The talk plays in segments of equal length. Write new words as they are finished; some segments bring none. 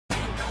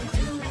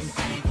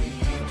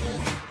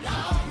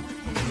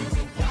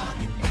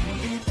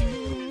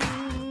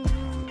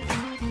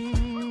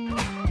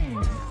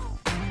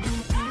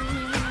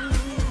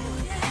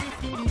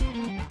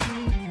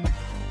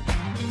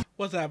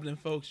What's happening,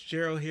 folks?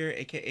 Gerald here,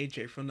 aka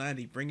J from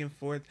 90, bringing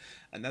forth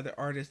another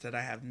artist that I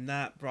have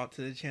not brought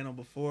to the channel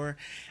before.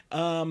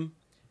 And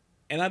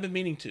I've been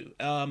meaning to,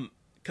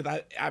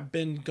 because I've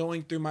been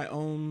going through my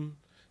own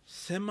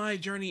semi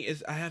journey.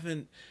 I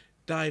haven't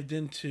dived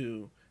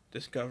into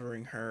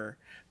discovering her,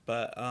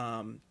 but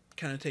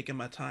kind of taking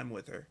my time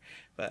with her.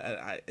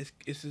 But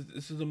this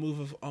is a move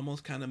of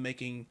almost kind of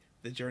making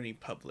the journey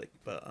public.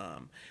 But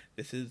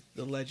this is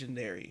the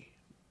legendary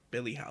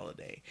Billie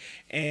Holiday,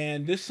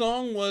 and this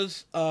song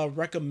was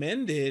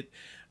recommended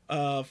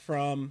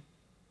from,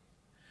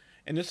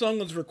 and this song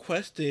was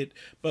requested,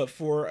 but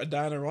for a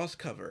Diana Ross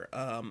cover,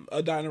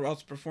 a Diana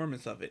Ross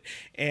performance of it.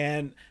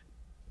 And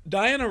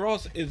Diana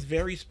Ross is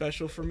very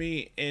special for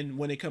me, and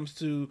when it comes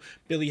to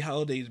Billie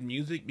Holiday's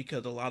music,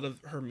 because a lot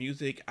of her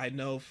music I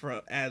know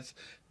from as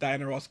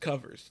Diana Ross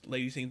covers.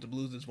 Lady Sings the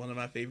Blues is one of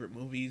my favorite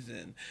movies,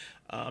 and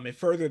it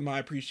furthered my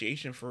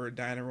appreciation for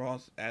Diana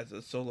Ross as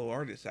a solo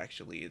artist.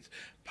 Actually, it's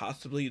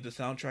possibly the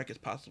soundtrack is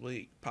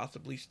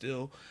possibly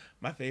still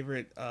my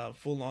favorite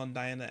full-on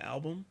Diana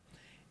album,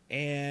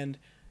 and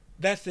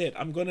that's it.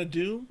 I'm gonna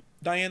do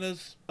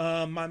Diana's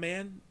My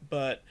Man,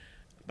 but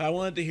I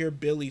wanted to hear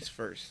Billie's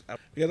first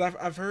because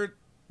I've heard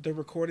the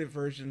recorded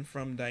version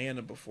from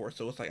Diana before,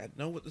 so it's like I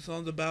know what the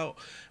song's about.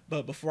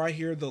 But before I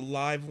hear the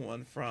live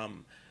one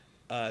from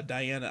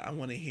Diana, I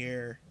want to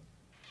hear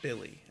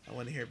Billie. I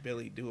want to hear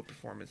Billie do a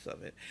performance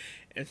of it.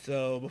 And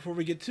so before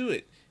we get to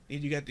it,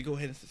 you got to go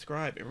ahead and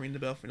subscribe and ring the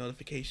bell for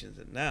notifications.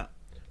 And now,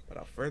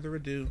 without further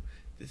ado,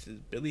 this is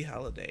Billie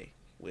Holiday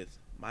with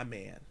My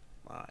Man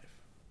live.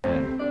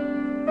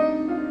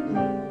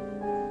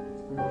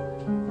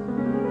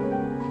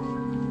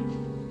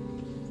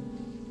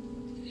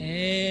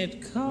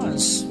 It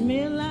costs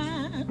me a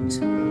lot,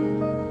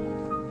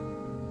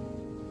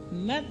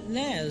 but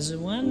there's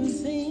one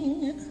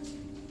thing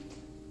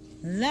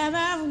that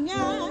I've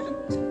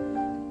got.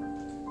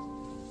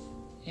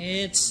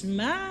 It's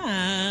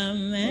my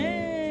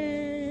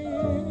man.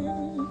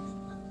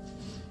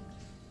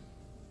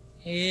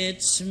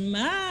 It's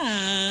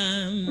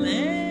my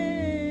man.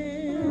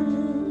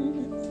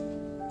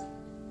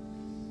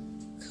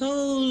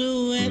 Cold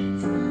or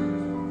wet,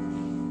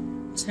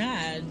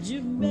 tied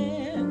your bed.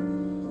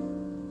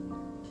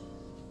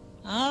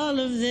 All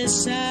of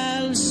this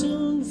I'll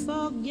soon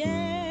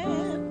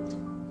forget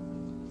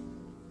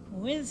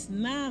with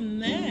my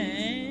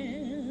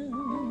man.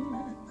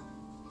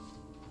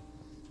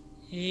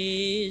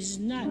 He's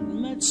not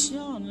much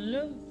on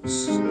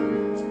looks.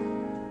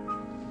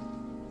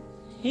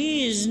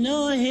 He's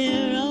no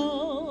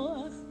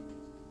hero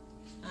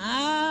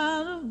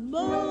out of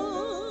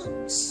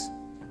books,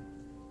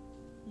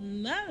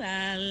 but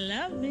I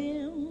love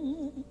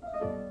him.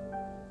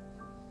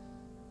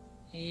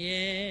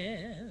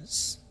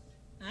 Yes,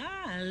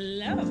 I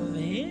love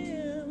him.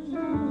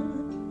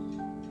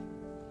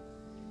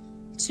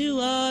 2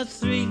 or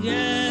 3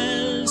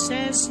 girls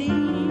says he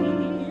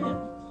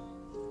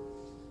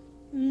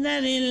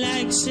that he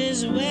likes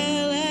as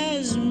well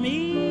as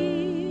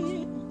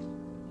me,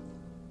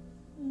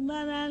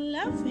 but I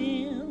love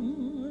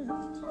him.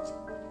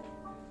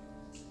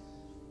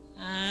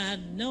 I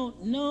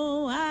don't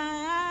know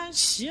why I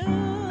should.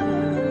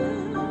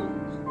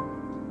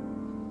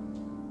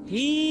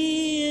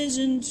 He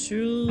isn't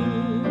true.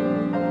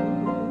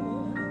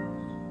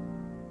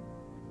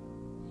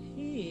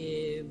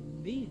 He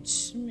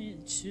beats me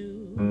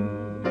too.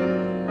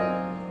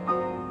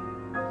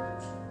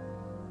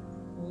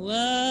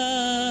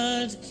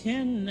 What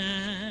can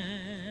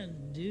I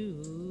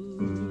do?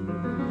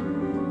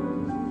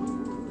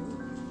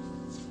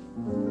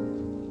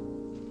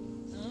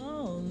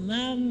 Oh,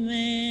 my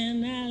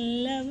man, I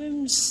love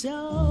him so.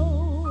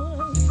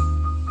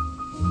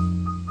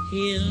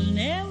 He'll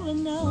never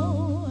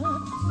know.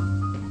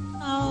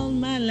 All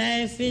my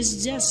life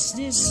is just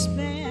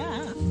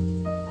despair,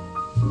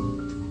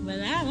 but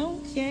I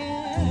don't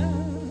care.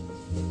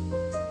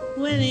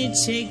 When he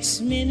takes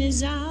me in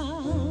his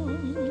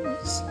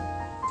arms,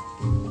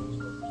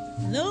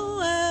 the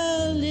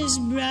world is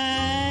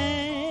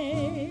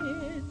bright.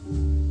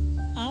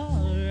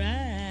 All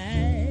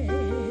right.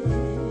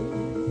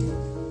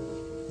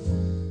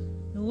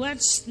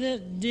 What's the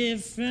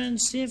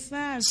difference if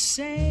I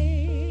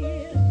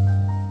say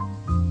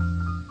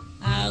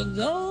I'll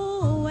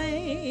go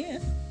away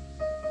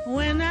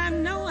when I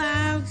know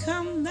I'll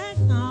come back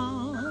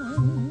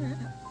on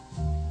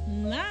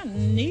my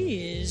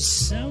knees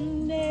someday?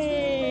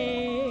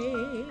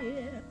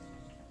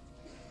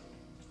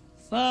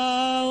 For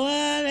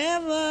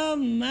whatever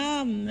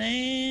my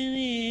man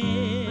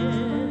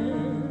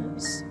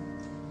is,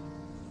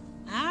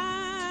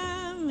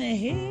 I'm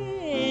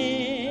his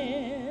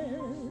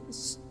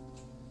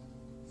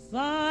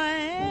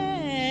forever.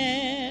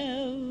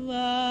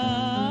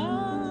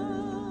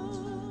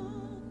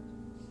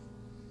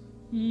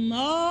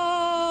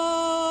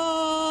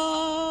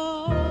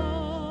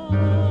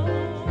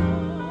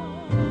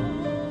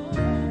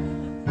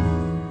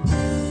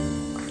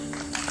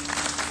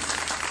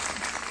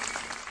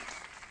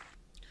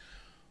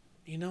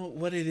 You know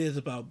what it is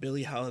about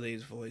Billie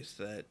Holiday's voice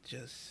that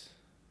just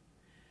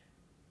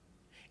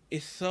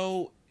it's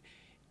so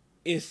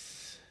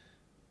it's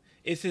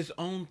it's his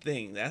own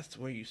thing. That's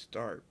where you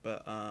start.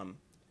 But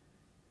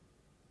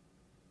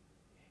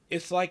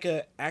it's like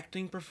a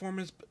acting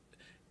performance,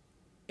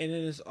 and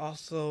it is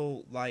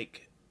also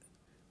like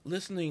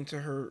listening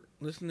to her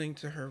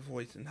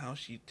voice and how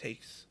she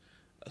takes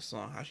a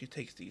song, how she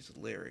takes these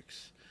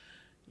lyrics.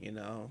 You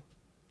know,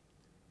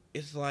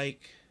 it's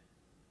like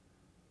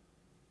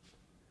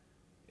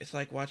it's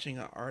like watching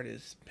an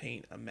artist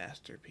paint a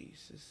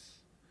masterpiece.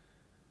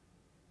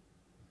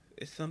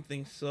 It's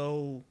something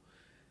so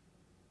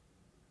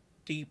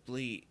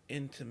deeply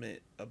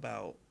intimate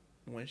about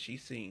when she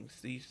sings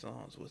these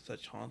songs with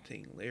such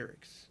haunting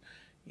lyrics.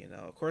 You know,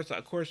 of course,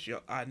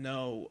 I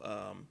know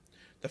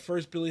the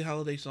first Billie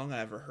Holiday song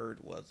I ever heard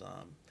was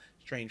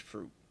 "Strange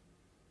Fruit,"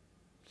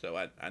 so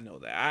I know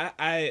that.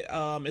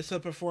 It's a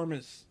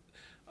performance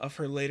of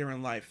her later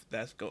in life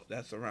that's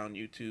around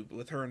YouTube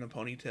with her in a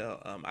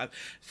ponytail. I've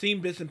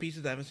seen bits and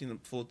pieces. I haven't seen the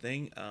full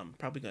thing.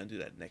 Probably gonna do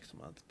that next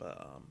month,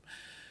 but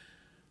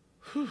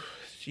whew,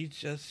 she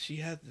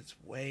has this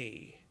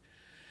way,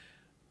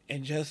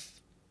 and just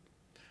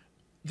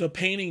the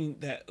painting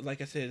that,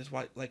 like I said, is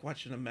like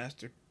watching a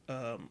master,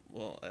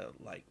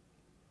 like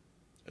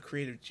a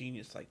creative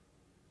genius, like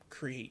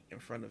create in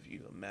front of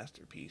you a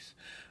masterpiece,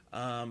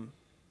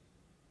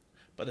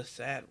 but a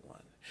sad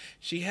one.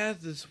 She has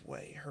this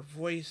way. Her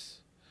voice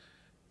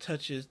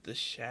touches the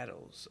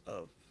shadows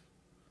of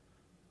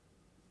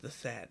the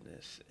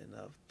sadness and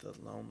of the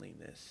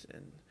loneliness,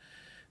 and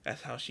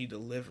that's how she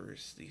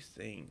delivers these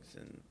things.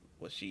 And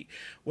what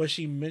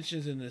she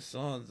mentions in the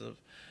songs of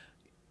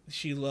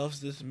she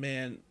loves this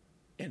man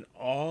and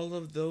all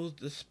of those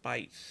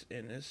despites,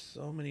 and there's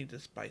so many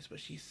despites, but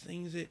she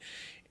sings it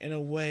in a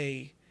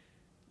way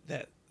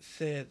that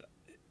said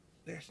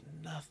there's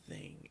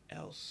nothing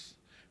else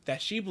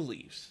that she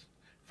believes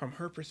from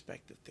her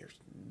perspective. There's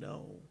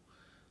no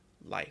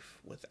life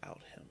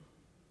without him,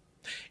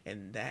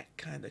 and that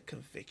kind of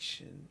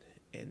conviction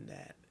in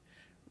that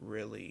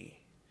really,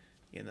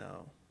 you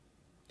know,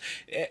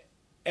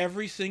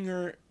 every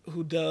singer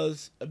who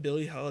does a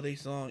Billie Holiday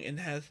song and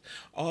has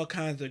all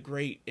kinds of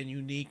great and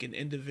unique and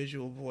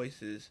individual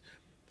voices,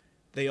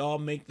 they all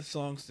make the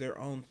songs their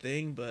own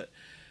thing. But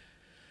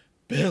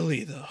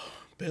Billie, though,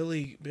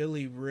 Billie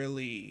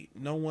really,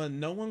 no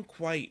one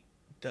quite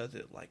does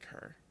it like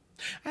her.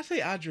 I say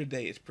Audra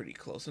Day is pretty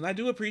close, and I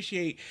do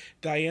appreciate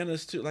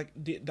Diana's too. Like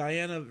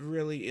Diana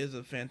really is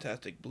a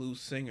fantastic blues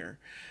singer,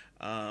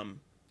 but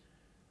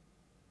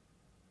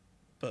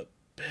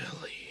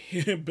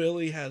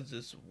Billie has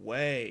this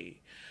way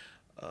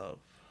of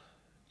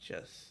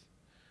just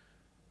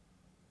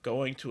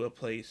going to a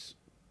place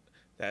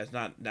that is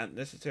not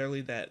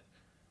necessarily that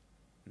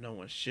no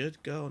one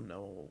should go,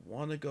 no one will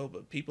want to go,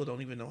 but people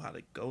don't even know how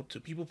to go to.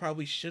 People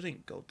probably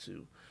shouldn't go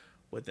to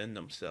within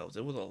themselves.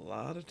 It was a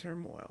lot of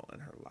turmoil in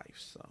her life.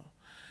 So,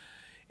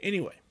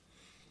 anyway,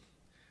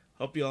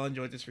 hope you all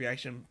enjoyed this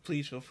reaction.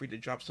 Please feel free to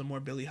drop some more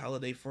Billie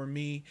Holiday for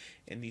me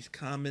in these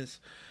comments.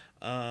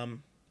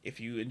 If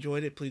you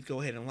enjoyed it, please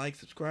go ahead and like,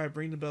 subscribe,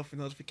 ring the bell for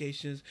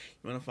notifications.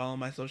 You want to follow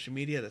my social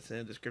media, that's in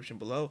the description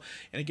below.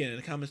 And again, in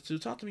the comments too,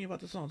 talk to me about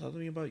the song. Talk to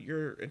me about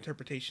your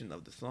interpretation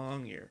of the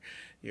song,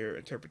 your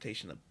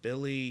interpretation of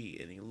Billie,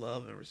 any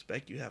love and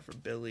respect you have for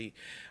Billie.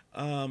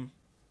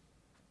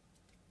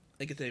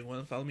 Like I said, if you want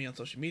to follow me on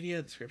social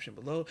media, description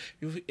below.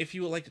 If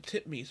you would like to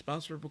tip me,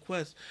 sponsor a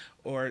request,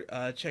 or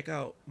check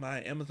out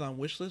my Amazon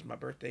wish list, my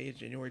birthday is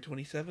January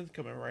 27th,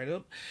 coming right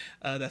up.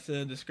 That's in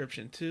the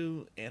description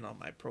too, and on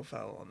my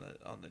profile,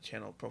 on the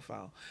channel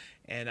profile.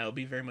 And that would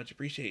be very much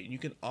appreciated. You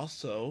can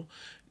also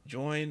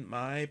join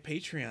my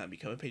Patreon,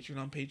 become a patron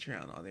on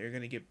Patreon. On there, you're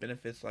going to get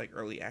benefits like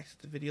early access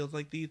to videos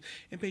like these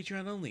and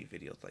Patreon only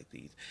videos like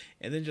these.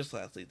 And then just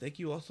lastly, thank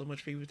you all so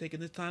much for taking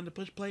this time to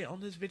push play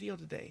on this video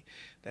today.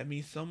 That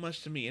means so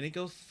much to me, and it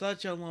goes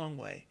such a long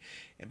way.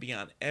 And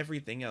beyond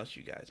everything else,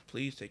 you guys,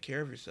 please take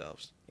care of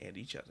yourselves and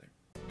each other.